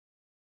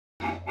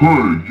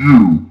Hey,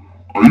 you!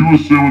 Are you a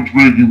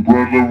sandwich-making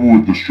bread lover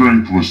with the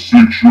strength of a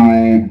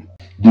 6-year-old?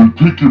 Then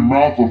pick your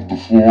mouth off the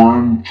floor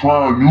and try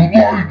our new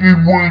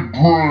Lightningwheat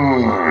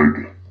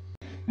bread!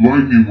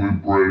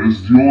 Lightningwheat bread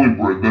is the only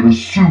bread that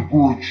is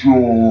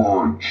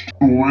supercharged.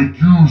 It will make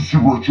you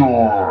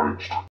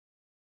supercharged.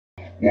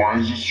 Why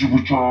is it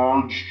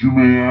supercharged, you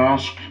may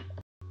ask?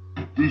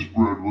 This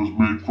bread was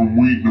made from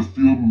wheat in a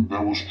field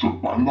that was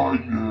struck by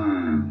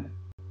lightning.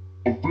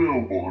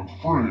 Available in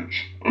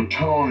French,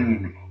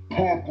 Italian,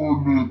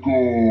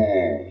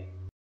 pumpernickel.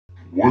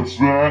 What's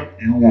that?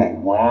 You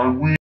want rye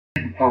wheat?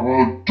 How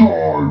about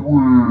die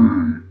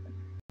wheat?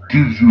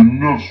 Gives you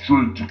enough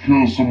strength to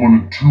kill someone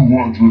in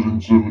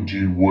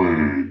 217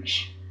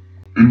 ways.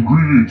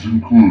 Ingredients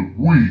include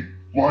wheat,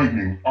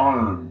 lightning,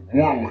 iron,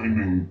 more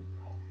lightning,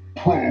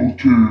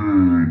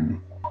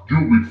 protein.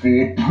 You'll be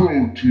full of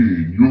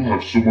protein. You'll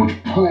have so much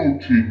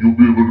protein you'll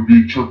be able to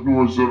beat Chuck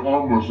Norris at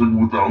arm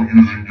wrestling without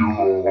using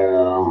your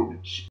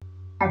arms.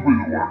 You'll be the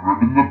one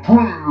ripping the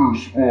Predator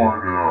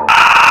spine out.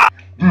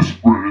 This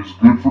bread is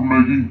good for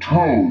making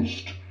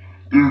toast.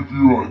 If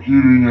you like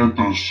eating at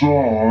the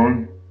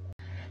sun.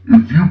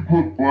 If you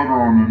put butter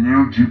on an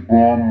energy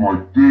bomb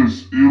like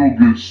this, it'll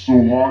get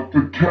so hot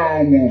the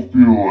cow will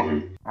feel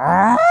it.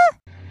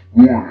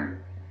 Warning.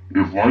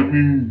 If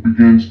lightning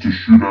begins to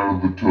shoot out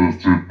of the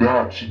toaster,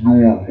 that's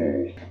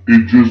normal.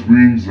 It just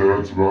means that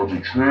it's about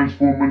to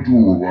transform into a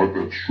robot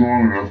that's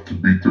strong enough to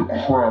beat the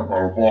crap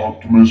out of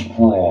Optimus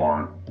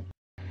Prime.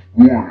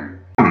 Warning.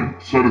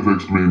 Side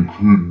effects may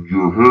include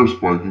your hair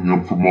spiking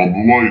up from all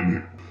the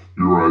lightning,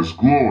 your eyes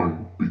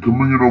glowing,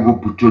 becoming an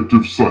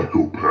overprotective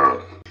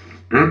psychopath,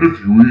 and if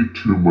you eat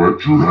too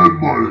much, your head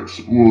might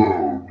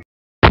explode.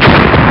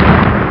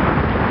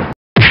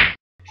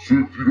 So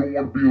if you don't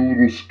want to be a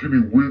little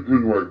skinny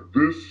weakling like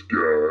this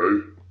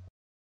guy,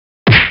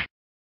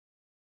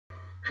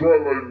 try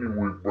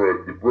Lightningwheat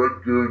bread, the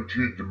bread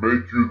guaranteed to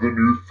make you the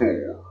new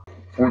Thor,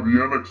 for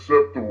the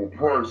unacceptable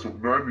price of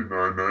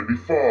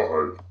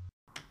 $99.95.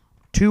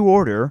 To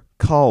order,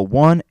 call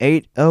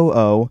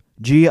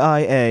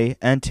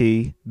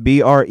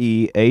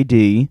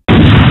 1-800-GIANT-BREAD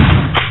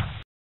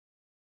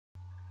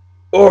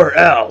or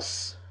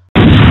else.